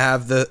I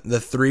have the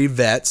three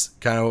vets,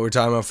 kind of what we were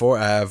talking about before.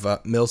 I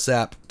have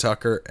Millsap,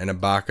 Tucker, and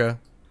Ibaka.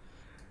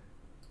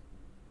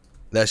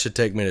 That should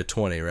take me to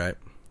 20, right?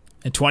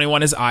 And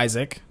 21 is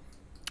Isaac.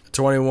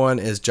 21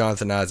 is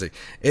Jonathan Isaac.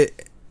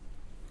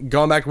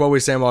 Going back to what we were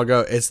saying a while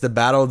ago, it's the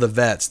battle of the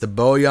vets. The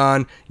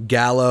Bojan,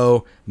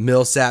 Gallo,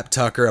 Millsap,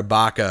 Tucker,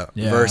 Ibaka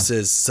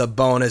versus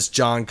Sabonis,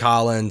 John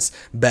Collins,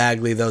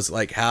 Bagley. Those,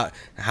 like, how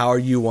are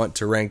you want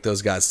to rank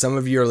those guys? Some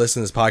of you are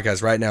listening to this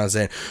podcast right now and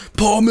saying,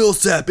 Paul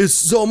Millsap is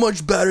so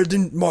much better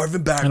than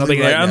Marvin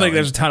Bagley. I don't think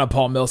there's a ton of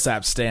Paul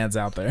Millsap stands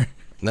out there.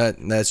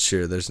 That's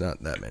true. There's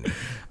not that many.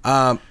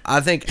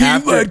 I think He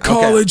after led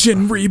college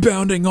in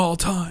rebounding all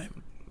time.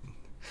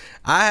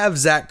 I have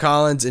Zach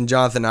Collins and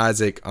Jonathan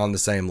Isaac on the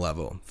same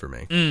level for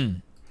me.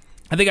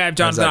 I think I have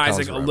Jonathan Zach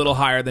Isaac Collins a little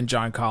higher than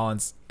John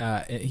Collins.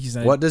 He's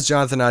a What does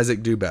Jonathan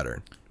Isaac do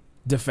better?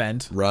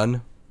 defend.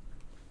 Run?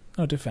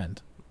 Oh,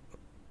 defend.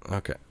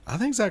 Okay. I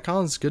think Zach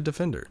Collins is a good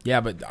defender.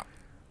 Yeah, but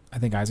I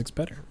think Isaac's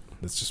better.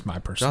 That's just my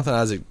personal. Jonathan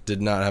Isaac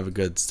did not have a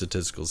good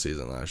statistical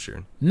season last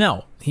year.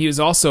 No, he was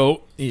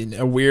also in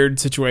a weird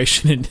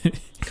situation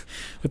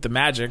with the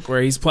Magic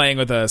where he's playing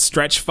with a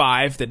stretch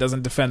 5 that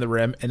doesn't defend the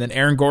rim, and then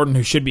Aaron Gordon,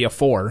 who should be a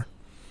 4.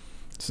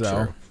 So,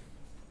 Sure.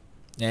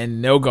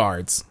 And no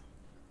guards.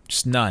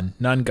 Just none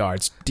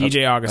guards.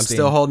 DJ I'm Augustine.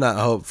 still holding out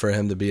hope for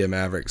him to be a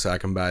Maverick so I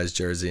can buy his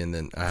jersey and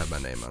then I have my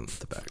name on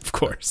the back. Of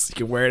course. You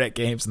can wear it at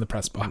games in the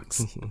press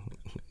box.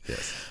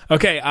 Yes.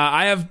 Okay,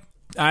 I have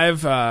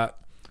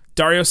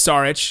Dario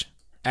Saric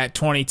at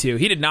 22.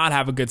 He did not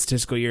have a good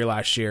statistical year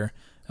last year,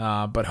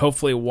 but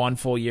hopefully one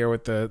full year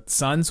with the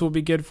Suns will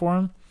be good for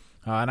him,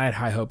 and I had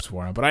high hopes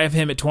for him. But I have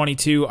him at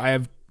 22. I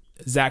have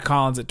Zach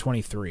Collins at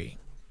 23.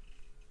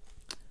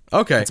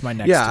 Okay. That's my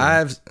next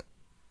Yeah, tier.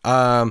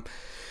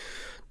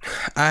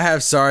 I have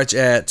Saric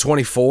at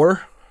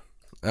 24.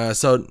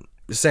 So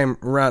same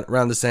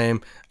around the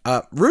same.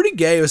 Rudy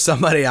Gay was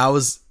somebody I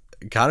was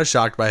kind of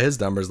shocked by his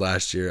numbers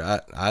last year.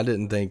 I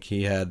didn't think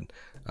he had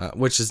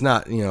which is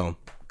not,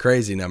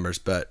 crazy numbers,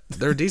 but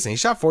they're decent. He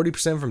shot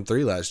 40% from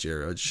 3 last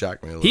year, which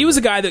shocked me a little He was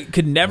a bit. guy that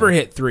could never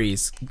hit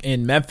threes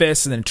in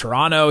Memphis and then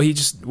Toronto. He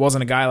just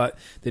wasn't a guy that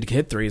could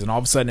hit threes, and all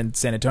of a sudden in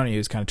San Antonio,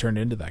 he's kind of turned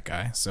into that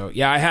guy. So,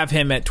 yeah, I have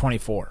him at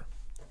 24.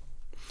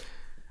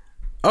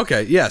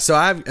 Okay, yeah. So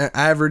I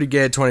have Rudy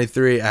Gay at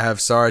 23. I have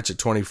Saric at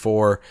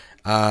 24.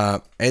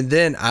 And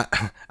then I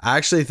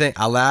actually think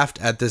I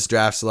laughed at this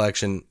draft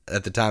selection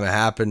at the time it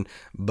happened,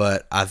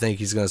 but I think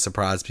he's going to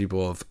surprise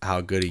people of how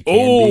good he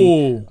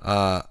can be.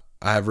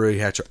 I have Rui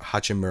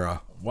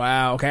Hachimura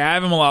Wow. Okay, I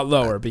have him a lot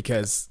lower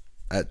because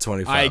at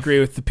 25. I agree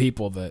with the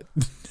people that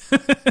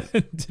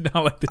did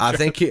not like the I draft.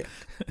 think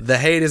the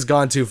hate has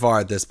gone too far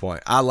at this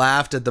point. I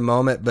laughed at the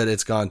moment, but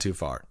it's gone too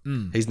far.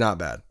 He's not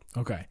bad.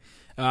 Okay.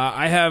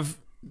 I have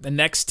the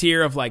next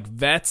tier of like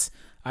vets.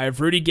 I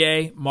have Rudy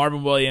Gay,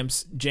 Marvin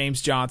Williams,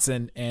 James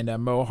Johnson, and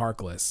Mo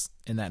Harkless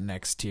in that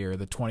next tier,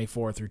 the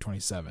 24 through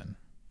 27.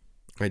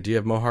 Wait, do you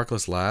have Mo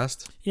Harkless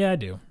last Yeah, I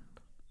do.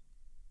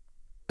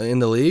 in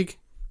the league?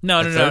 No.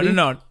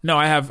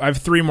 I have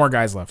 3 more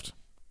guys left.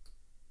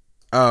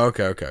 Oh,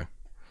 okay.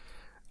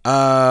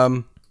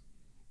 Dang.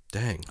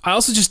 I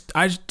also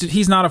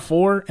he's not a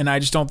 4, and I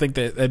just don't think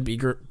that it'd be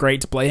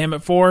great to play him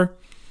at 4.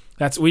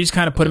 We just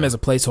kind of put him as a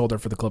placeholder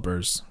for the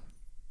Clippers.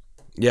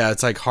 Yeah,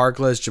 it's like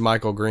Harkless,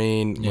 JaMychal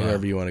Green, Yeah.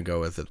 whoever you want to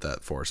go with at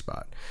that 4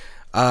 spot.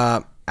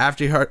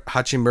 After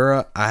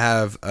Hachimura, I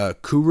have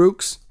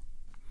Kuruks.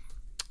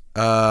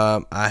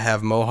 I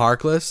have Mo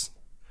Harkless,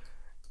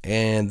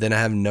 and then I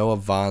have Noah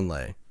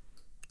Vonleh.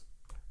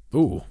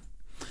 Ooh,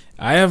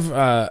 I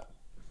have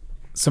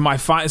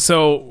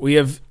so we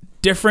have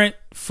different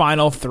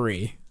final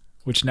 3,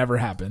 which never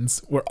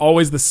happens. We're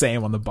always the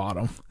same on the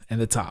bottom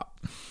and the top.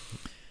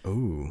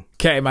 Ooh,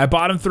 Okay, my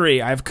bottom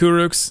 3, I have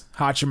Kuruks,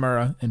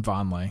 Hachimura, and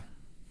Vonleh.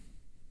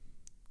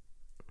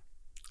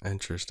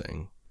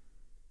 interesting.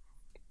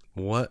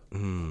 What?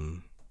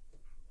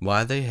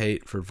 Why they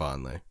hate for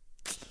Vonleh?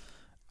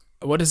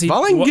 What does he?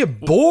 Vonleh can get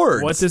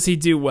bored. What does he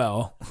do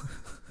well?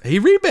 He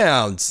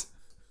rebounds.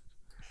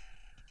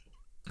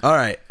 All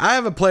right, I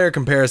have a player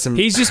comparison.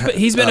 He's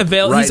been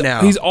available right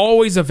now. He's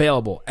always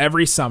available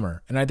every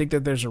summer, and I think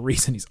that there's a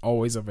reason he's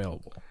always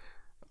available.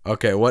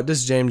 Okay, what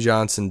does James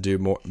Johnson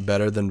do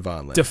better than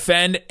Vonleh?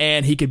 Defend,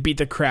 and he could beat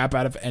the crap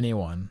out of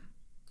anyone.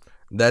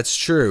 That's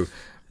true.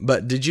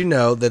 But did you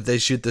know that they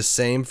shot the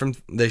same from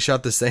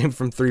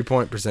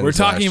 3-point percentage? We're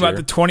talking last about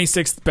year? the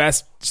 26th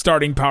best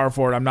starting power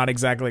forward. I'm not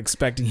exactly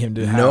expecting him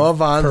to have Noah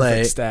perfect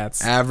Vonleh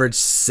stats. averaged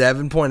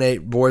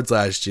 7.8 boards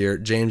last year.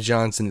 James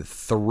Johnson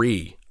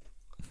 3.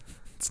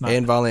 It's not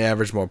And Vonleh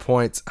averaged more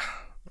points.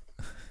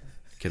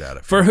 Get out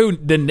of here. for who?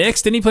 The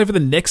Knicks? Didn't he play for the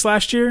Knicks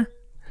last year?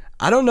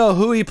 I don't know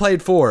who he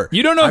played for.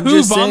 You don't know I'm who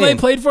just Vonleh saying.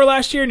 played for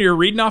last year, and you're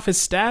reading off his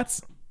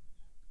stats?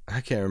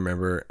 I can't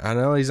remember. I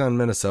know he's on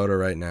Minnesota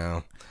right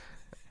now.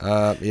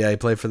 Yeah, he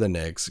played for the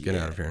Knicks. Get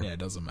out of here. Yeah, it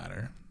doesn't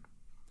matter.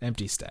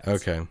 Empty stats.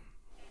 Okay.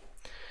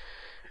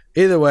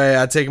 Either way,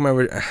 I take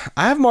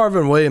I have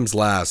Marvin Williams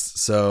last,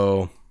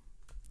 so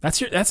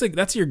That's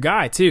your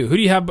guy too. Who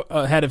do you have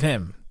ahead of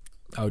him?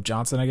 Oh,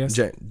 Johnson, I guess.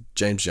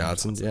 James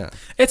Johnson. Yeah.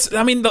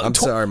 I'm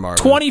sorry,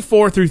 Marvin.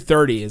 24 through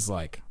 30 is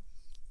like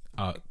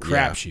a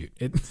Yeah.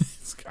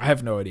 crapshoot. I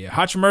have no idea.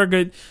 Hachimura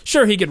could,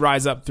 sure, he could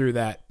rise up through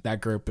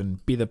that group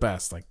and be the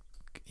best. Like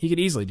he could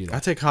easily do I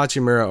that. take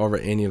Hachimura over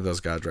any of those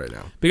guys right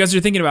now. Because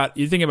you're thinking about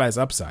his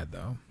upside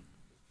though.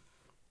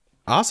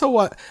 Also,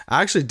 I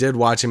actually did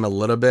watch him a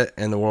little bit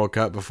in the World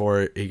Cup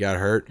before he got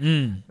hurt.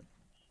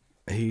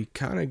 He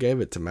kind of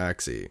gave it to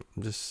Maxey.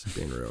 I'm just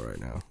being real right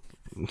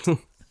now.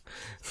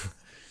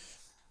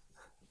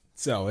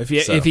 So if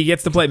he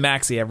gets to play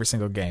Maxey every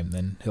single game,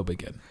 then he'll be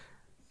good.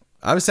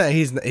 I'm saying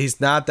he's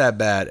not that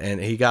bad,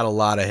 and he got a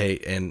lot of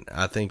hate, and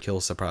I think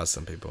he'll surprise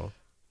some people.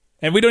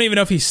 And we don't even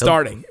know if he's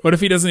starting. What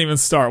if he doesn't even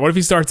start? What if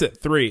he starts at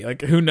 3?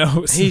 Like who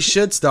knows? He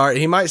should start.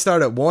 He might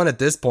start at 1 at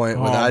this point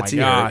with Oh IT.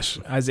 my hurt. gosh,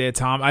 Isaiah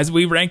Thomas.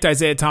 We ranked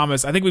Isaiah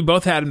Thomas. I think we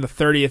both had him the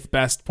 30th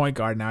best point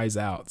guard. Now he's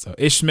out. So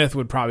Ish Smith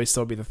would probably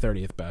still be the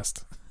 30th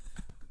best.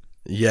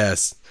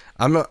 Yes.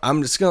 I'm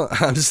just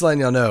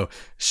letting y'all know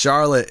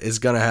Charlotte is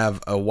gonna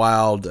have a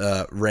wild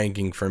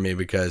ranking for me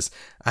because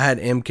I had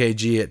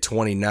MKG at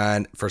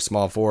 29 for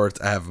small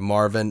forwards. I have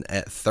Marvin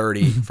at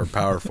 30 for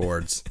power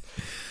forwards.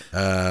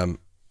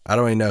 I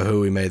don't even know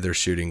who we made their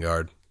shooting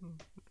guard.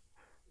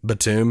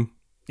 Batum.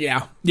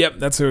 Yeah. Yep.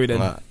 That's who we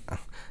did. I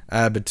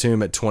had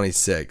Batum at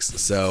 26.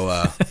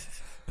 So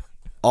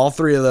all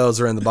 3 of those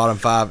are in the bottom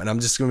 5, and I'm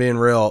just gonna be in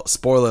real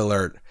spoiler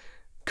alert.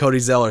 Cody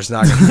Zeller's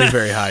not gonna be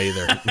very high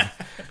either.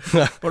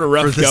 What a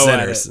rough for the go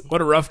centers. at it.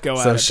 What a rough go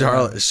So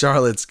at it.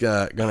 Charlotte's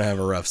gonna have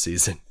a rough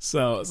season.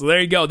 So there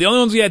you go. The only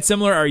ones we had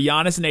similar are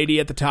Giannis and AD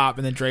at the top,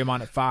 and then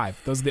Draymond at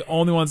 5. Those are the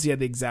only ones he had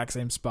the exact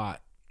same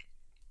spot.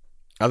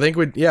 I think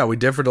we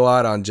differed a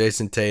lot on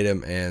Jason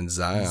Tatum and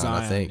Zion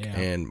I think, yeah.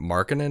 and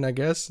Markkanen, I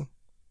guess.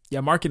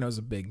 Yeah, Markkanen was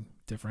a big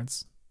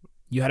difference.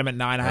 You had him at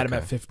 9. I had him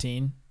Okay. at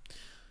 15.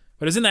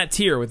 But it's in that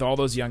tier with all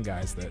those young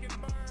guys that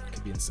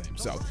could be in the same.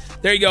 So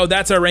there you go.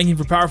 That's our ranking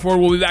for power forward.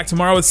 We'll be back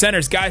tomorrow with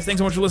centers. Guys, thanks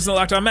so much for listening to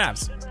Locked On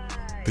Mavs.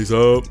 Peace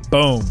out.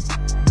 Boom.